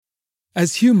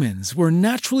As humans, we're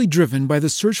naturally driven by the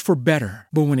search for better.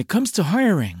 But when it comes to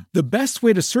hiring, the best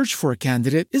way to search for a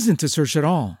candidate isn't to search at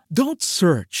all. Don't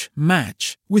search,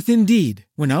 match with Indeed.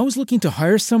 When I was looking to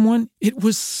hire someone, it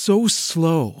was so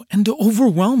slow and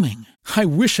overwhelming. I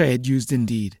wish I had used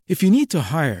Indeed. If you need to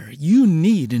hire, you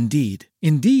need Indeed.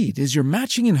 Indeed is your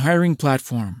matching and hiring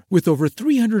platform with over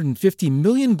 350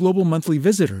 million global monthly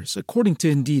visitors, according to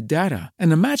Indeed data,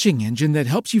 and a matching engine that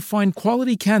helps you find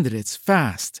quality candidates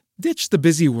fast. Ditch the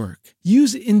busy work.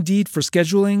 Use Indeed for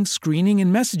scheduling, screening,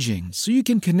 and messaging so you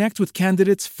can connect with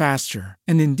candidates faster.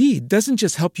 And Indeed doesn't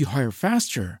just help you hire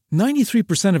faster.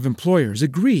 93% of employers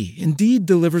agree Indeed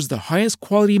delivers the highest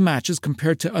quality matches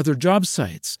compared to other job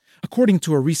sites, according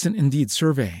to a recent Indeed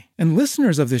survey. And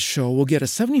listeners of this show will get a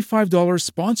 $75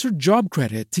 sponsored job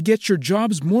credit to get your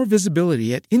jobs more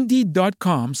visibility at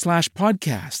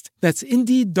Indeed.com/podcast. That's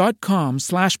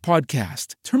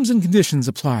Indeed.com/podcast. Terms and conditions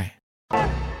apply.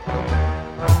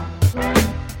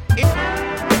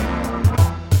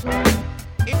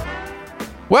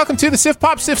 Welcome to the Sif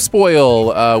Pop Sif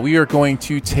Spoil. We are going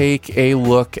to take a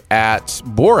look at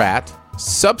Borat,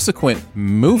 subsequent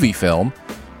movie film.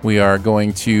 We are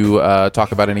going to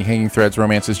talk about any hanging threads,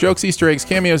 romances, jokes, Easter eggs,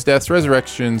 cameos, deaths,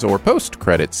 resurrections, or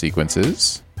post-credit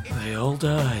sequences. They all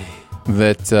die.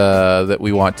 That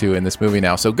we want to in this movie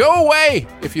now. So go away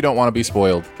if you don't want to be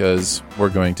spoiled, because we're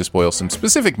going to spoil some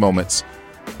specific moments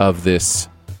of this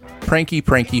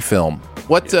pranky film.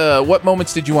 What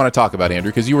moments did you want to talk about,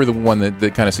 Andrew? Because you were the one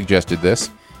that kind of suggested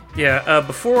this. Yeah,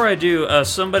 before I do,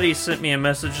 somebody sent me a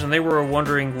message, and they were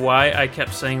wondering why I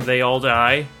kept saying they all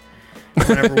die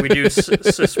whenever we do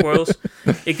spoils.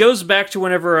 It goes back to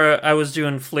whenever I was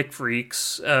doing Flick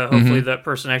Freaks. Hopefully that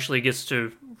person actually gets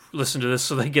to listen to this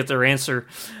so they get their answer.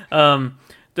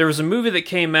 There was a movie that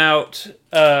came out.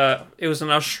 It was an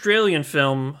Australian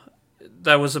film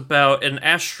that was about an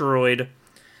asteroid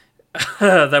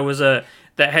that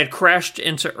had crashed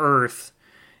into Earth,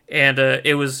 and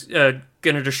it was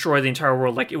going to destroy the entire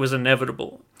world. Like, it was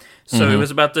inevitable. So it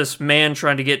was about this man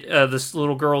trying to get this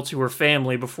little girl to her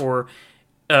family before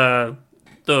the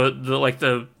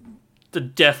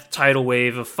death tidal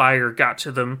wave of fire got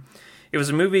to them. It was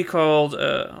a movie called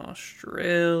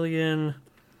Australian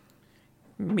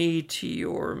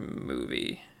Meteor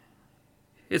Movie.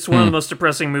 It's one of the most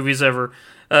depressing movies ever.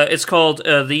 It's called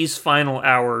These Final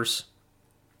Hours.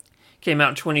 Came out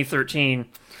in 2013.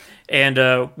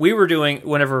 And we were doing,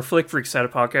 whenever Flick Freaks had a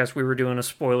podcast, we were doing a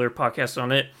spoiler podcast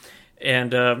on it.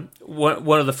 And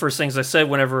one of the first things I said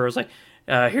whenever I was like,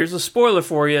 here's a spoiler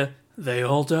for you, they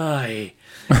all die.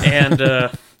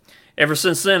 And ever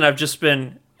since then, I've just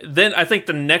been... Then I think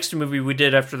the next movie we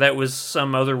did after that was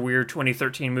some other weird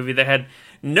 2013 movie that had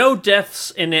no deaths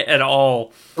in it at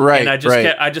all. Right, and I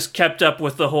just kept up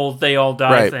with the whole they all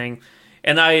die thing.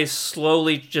 And I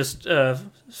slowly just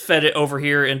fed it over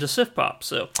here into Sif Pop.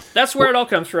 So that's where it all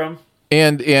comes from.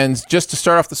 And just to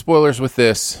start off the spoilers with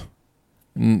this,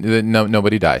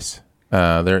 nobody dies.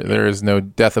 There is no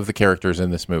death of the characters in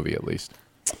this movie, at least.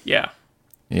 Yeah.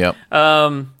 Yep.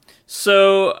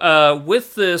 So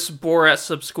with this Borat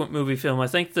subsequent movie film, I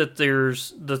think that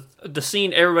there's the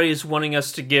scene everybody's wanting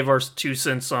us to give our 2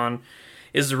 cents on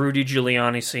is the Rudy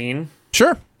Giuliani scene.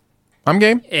 Sure. I'm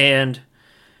game. And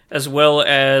as well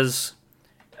as,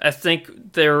 I think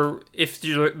if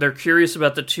they're curious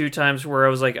about the 2 times where I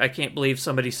was like, I can't believe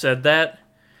somebody said that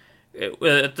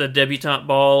at the debutante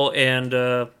ball and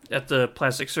at the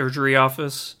plastic surgery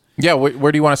office. Yeah,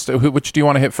 where do you want to which do you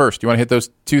want to hit first? Do you want to hit those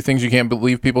 2 things you can't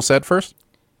believe people said first?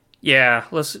 Yeah,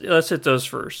 let's hit those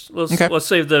first. Let's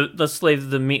save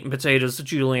the meat and potatoes, the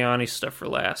Giuliani stuff for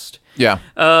last. Yeah.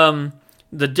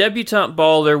 The debutante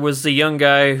ball, there was the young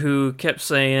guy who kept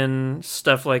saying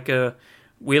stuff like,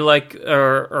 we like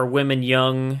our women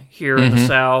young here in the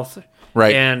South.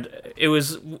 Right. And it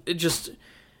was just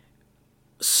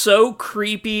so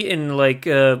creepy and like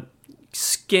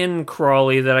skin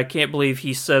crawly that I can't believe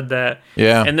he said that.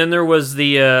 Yeah. And then there was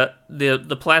the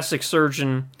plastic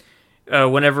surgeon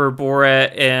whenever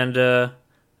Borat and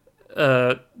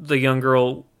the young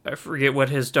girl, I forget what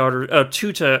his daughter,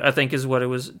 Tuta, I think is what it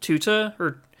was. Tuta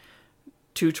or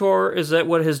Tutor, is that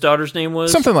what his daughter's name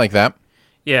was? Something like that.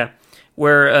 Yeah,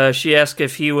 where she asked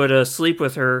if he would sleep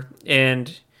with her,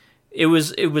 and it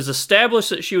was established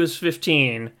that she was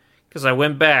 15, because I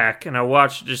went back and I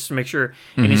watched it just to make sure,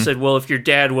 and he said, well, if your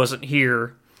dad wasn't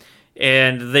here,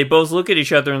 and they both look at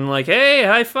each other and like, hey,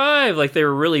 high five, like they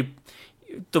were really,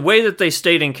 the way that they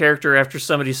stayed in character after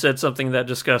somebody said something that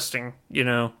disgusting, you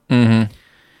know? Mm-hmm.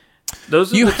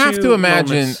 Those are you the have 2 to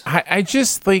imagine, moments. I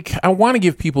just, like, I want to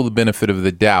give people the benefit of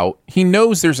the doubt. He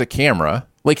knows there's a camera.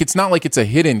 Like, it's not like it's a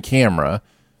hidden camera.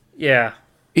 Yeah.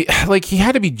 Like, he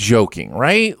had to be joking,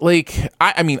 right? Like,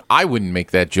 I mean, I wouldn't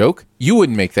make that joke. You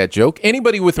wouldn't make that joke.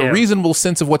 Anybody with a reasonable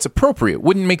sense of what's appropriate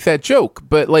wouldn't make that joke.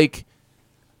 But, like,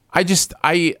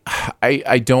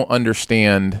 I don't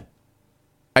understand.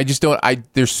 I just don't.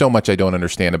 There's so much I don't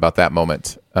understand about that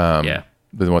moment.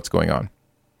 With what's going on.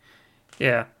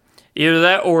 Yeah. Either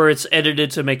that or it's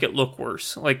edited to make it look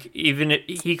worse. Like,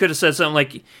 he could have said something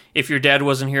like, if your dad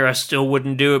wasn't here, I still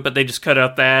wouldn't do it, but they just cut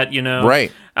out that, you know.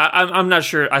 Right. I'm not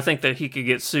sure. I think that he could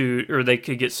get sued, or they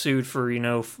could get sued for, you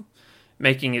know,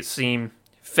 making it seem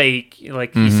fake.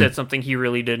 Like, he said something he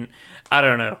really didn't. I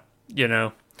don't know, you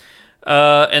know.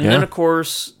 And then, of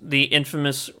course, the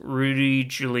infamous Rudy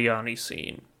Giuliani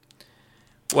scene.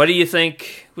 What do you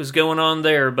think was going on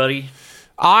there, buddy?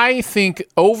 I think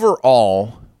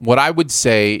overall, what I would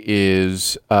say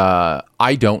is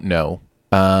I don't know.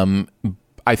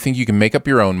 I think you can make up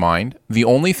your own mind. The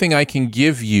only thing I can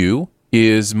give you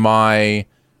is my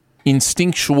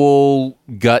instinctual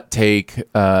gut take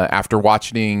after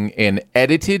watching an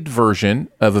edited version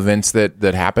of events that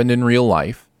happened in real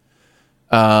life.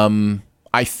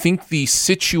 I think the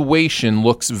situation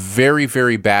looks very,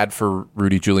 very bad for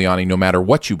Rudy Giuliani, no matter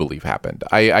what you believe happened.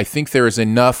 I think there is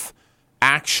enough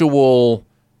actual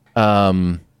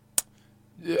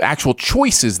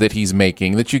choices that he's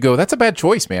making that you go, that's a bad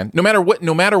choice, man. No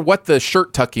matter what the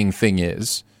shirt tucking thing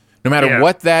is, no matter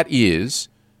what that is,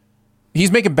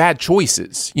 he's making bad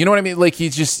choices. You know what I mean? Like,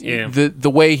 he's just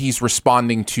the way he's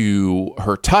responding to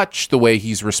her touch, the way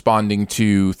he's responding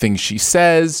to things she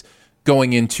says,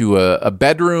 going into a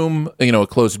bedroom, you know, a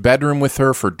closed bedroom with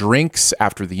her for drinks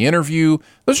after the interview.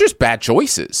 Those are just bad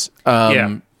choices.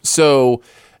 So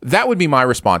that would be my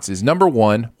response is, number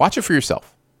one, watch it for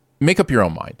yourself. Make up your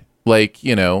own mind. Like,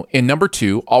 you know, and number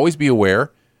two, always be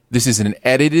aware this is an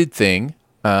edited thing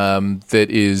that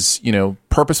is, you know,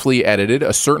 purposefully edited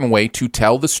a certain way to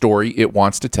tell the story it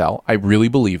wants to tell. I really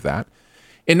believe that.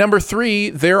 And number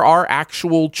three, there are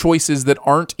actual choices that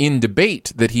aren't in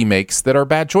debate that he makes that are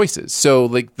bad choices. So,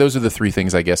 like, those are the three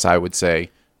things I guess I would say,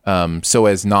 so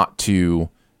as not to,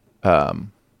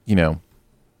 you know,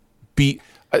 be...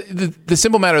 the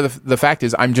simple matter of the fact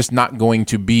is I'm just not going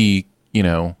to be, you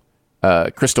know,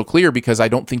 crystal clear, because I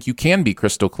don't think you can be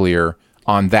crystal clear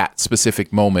on that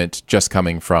specific moment just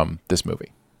coming from this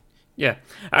movie. Yeah,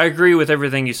 I agree with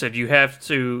everything you said. You have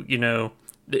to, you know,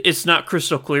 it's not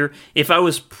crystal clear. If I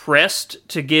was pressed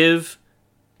to give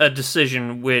a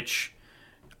decision, which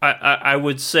I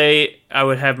would say I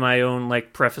would have my own,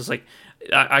 like, preface, like,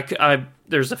 I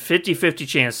there's a 50-50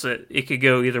 chance that it could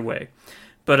go either way.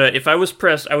 But if I was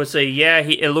pressed, I would say,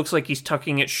 it looks like he's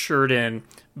tucking his shirt in,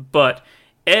 but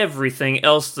everything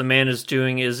else the man is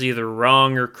doing is either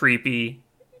wrong or creepy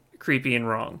and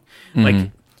wrong. Mm-hmm.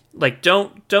 Like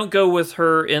don't go with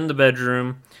her in the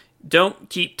bedroom. Don't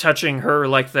keep touching her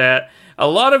like that. A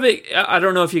lot of it, I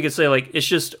don't know if you could say, like, it's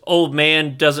just old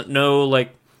man doesn't know,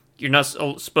 like, you're not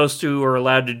supposed to or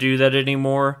allowed to do that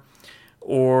anymore.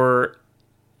 And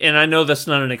I know that's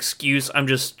not an excuse. I'm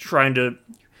trying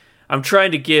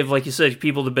to give, like you said,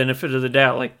 people the benefit of the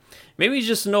doubt. Like, maybe he's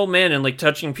just an old man, and, like,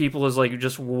 touching people is, like,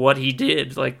 just what he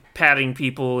did. Like, patting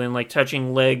people and, like,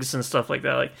 touching legs and stuff like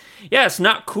that. Like, yeah, it's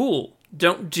not cool.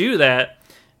 Don't do that.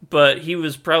 But he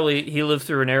lived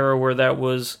through an era where that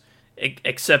was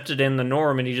accepted in the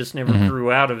norm, and he just never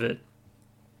grew out of it.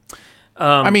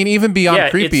 I mean, even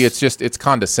beyond creepy, it's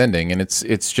condescending, and it's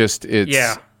you just,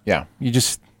 I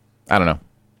don't know.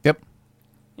 Yep.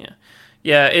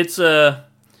 Yeah, it's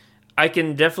I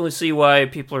can definitely see why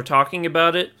people are talking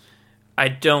about it. I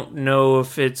don't know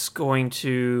if it's going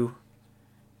to,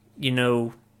 you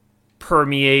know,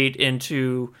 permeate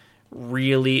into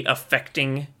really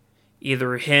affecting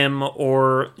either him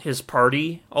or his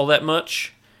party all that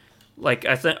much. Like,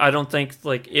 I don't think,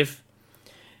 like, if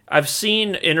I've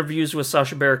seen interviews with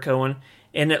Sacha Baron Cohen,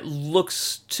 and it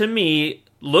looks to me,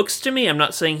 I'm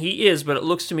not saying he is, but it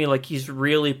looks to me like he's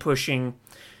really pushing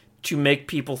to make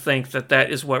people think that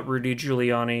is what Rudy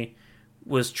Giuliani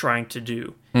was trying to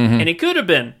do. Mm-hmm. And he could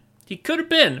have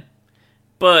been,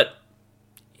 but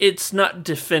it's not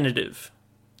definitive.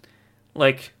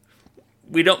 Like,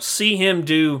 we don't see him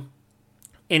do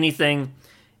anything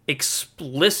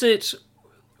explicit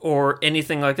or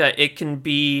anything like that. It can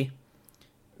be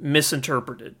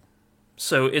misinterpreted.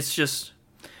 So it's just,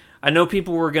 I know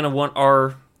people were going to want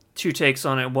our two takes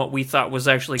on it, what we thought was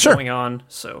actually going on.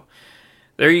 So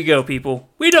there you go, people.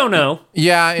 We don't know.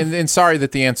 Yeah, and sorry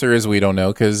that the answer is we don't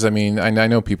know, because, I mean, I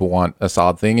know people want a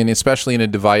solid thing, and especially in a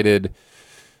divided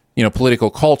political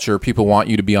culture, people want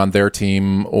you to be on their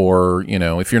team, or,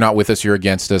 if you're not with us, you're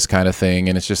against us kind of thing.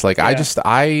 And it's just like,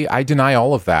 I deny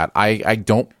all of that. I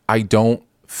don't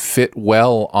fit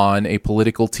well on a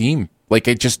political team. Like,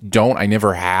 I just don't. I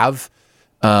never have.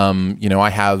 I'm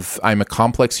a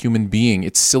complex human being.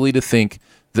 It's silly to think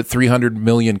that 300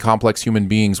 million complex human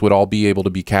beings would all be able to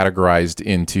be categorized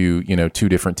into, two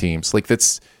different teams. Like,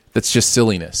 that's just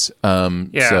silliness.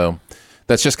 So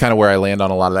that's just kind of where I land on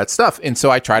a lot of that stuff. And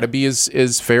so I try to be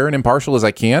as fair and impartial as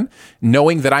I can,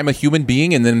 knowing that I'm a human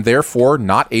being and then therefore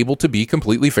not able to be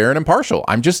completely fair and impartial.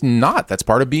 I'm just not. That's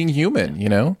part of being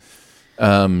human,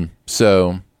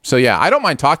 So yeah, I don't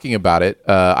mind talking about it.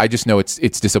 I just know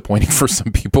it's disappointing for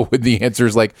some people when the answer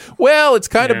is like, well, it's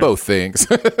kind of both things.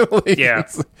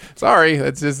 Sorry,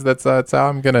 that's how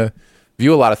I'm gonna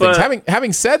view a lot of things.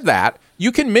 Having said that,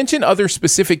 you can mention other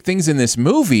specific things in this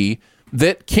movie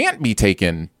that can't be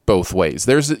taken both ways.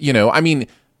 There's,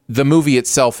 the movie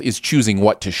itself is choosing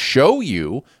what to show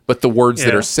you, but the words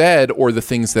that are said or the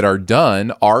things that are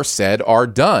done are said, are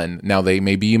done. Now, they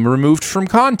may be removed from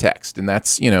context, and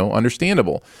that's,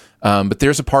 understandable. But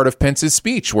there's a part of Pence's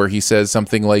speech where he says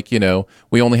something like,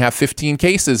 we only have 15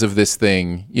 cases of this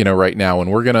thing, right now,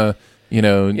 and we're going to,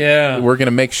 we're going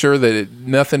to make sure that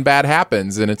nothing bad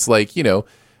happens. And it's like,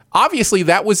 obviously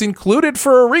that was included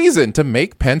for a reason, to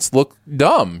make Pence look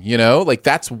dumb, like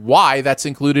that's why that's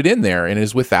included in there, and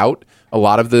is without a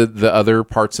lot of the other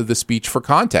parts of the speech for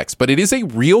context. But it is a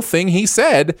real thing he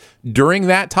said during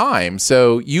that time.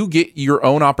 So you get your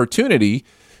own opportunity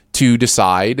to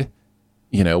decide,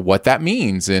 what that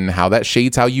means and how that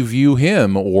shades how you view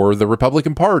him or the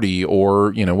Republican Party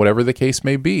or, whatever the case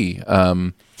may be.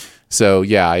 So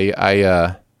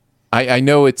yeah, I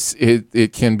know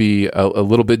it can be a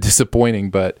little bit disappointing,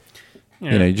 but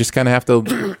you just kind of have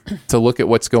to look at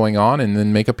what's going on and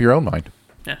then make up your own mind.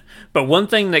 Yeah. But one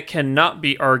thing that cannot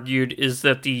be argued is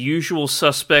that the Usual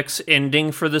Suspects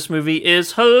ending for this movie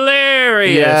is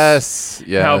hilarious.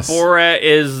 Yes. How Borat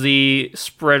is the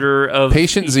spreader of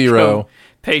Patient Zero.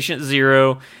 Patient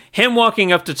Zero. Him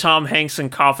walking up to Tom Hanks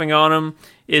and coughing on him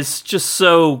is just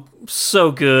so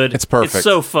good. It's perfect. It's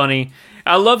so funny.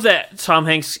 I love that Tom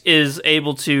Hanks is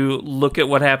able to look at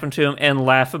what happened to him and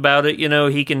laugh about it.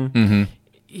 He can.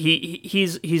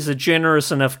 He's a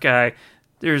generous enough guy.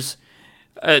 There's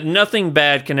nothing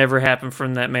bad can ever happen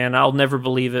from that man. I'll never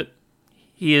believe it.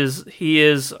 He is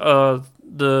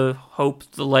the hope,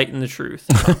 the light, and the truth.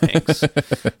 Tom Hanks.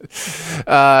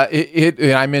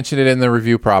 I mentioned it in the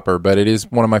review proper, but it is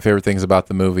one of my favorite things about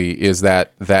the movie is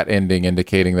that ending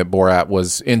indicating that Borat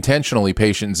was intentionally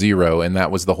patient zero, and that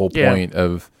was the whole point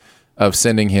of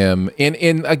sending him.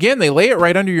 And again, they lay it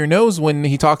right under your nose when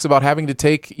he talks about having to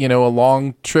take a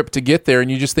long trip to get there, and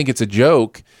you just think it's a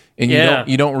joke. And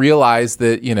you don't realize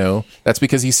that that's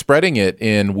because he's spreading it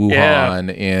in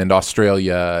Wuhan and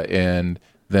Australia and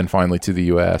then finally to the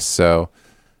U.S. So,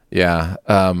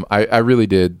 I really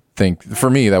did think,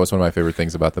 for me, that was one of my favorite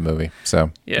things about the movie.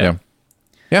 So, yeah,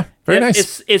 very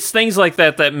nice. It's things like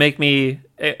that make me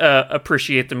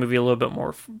appreciate the movie a little bit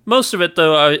more. Most of it,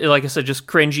 though, like I said, just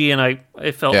cringy, and I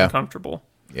felt uncomfortable.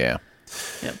 Yeah.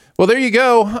 Well, there you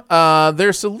go.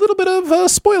 There's a little bit of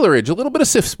spoilerage, a little bit of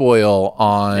SIF spoil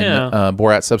on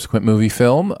Borat's subsequent movie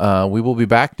film. We will be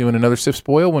back doing another SIF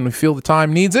spoil when we feel the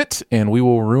time needs it, and we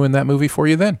will ruin that movie for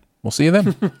you then. We'll see you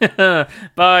then.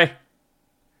 Bye.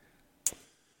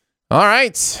 All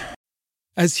right.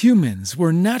 As humans,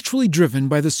 we're naturally driven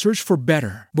by the search for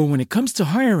better. But when it comes to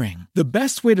hiring, the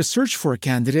best way to search for a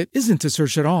candidate isn't to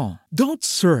search at all. Don't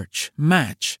search,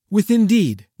 match with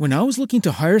Indeed. When I was looking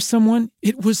to hire someone,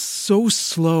 it was so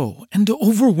slow and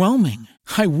overwhelming.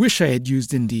 I wish I had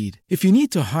used Indeed. If you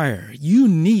need to hire, you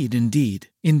need Indeed.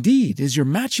 Indeed is your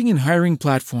matching and hiring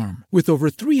platform with over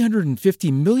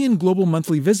 350 million global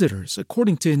monthly visitors,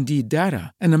 according to Indeed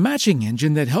data, and a matching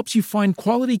engine that helps you find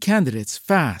quality candidates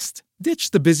fast.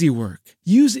 Ditch the busy work.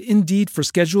 Use Indeed for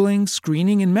scheduling,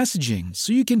 screening, and messaging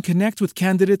so you can connect with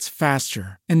candidates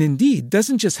faster. And Indeed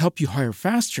doesn't just help you hire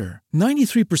faster.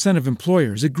 93% of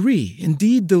employers agree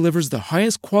Indeed delivers the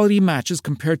highest quality matches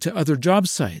compared to other job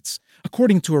sites,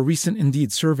 according to a recent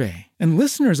Indeed survey. And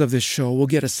listeners of this show will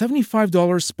get a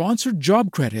 $75 sponsored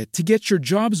job credit to get your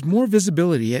jobs more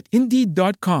visibility at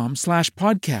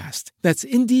Indeed.com/podcast. That's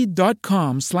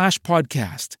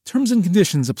Indeed.com/podcast. Terms and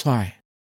conditions apply.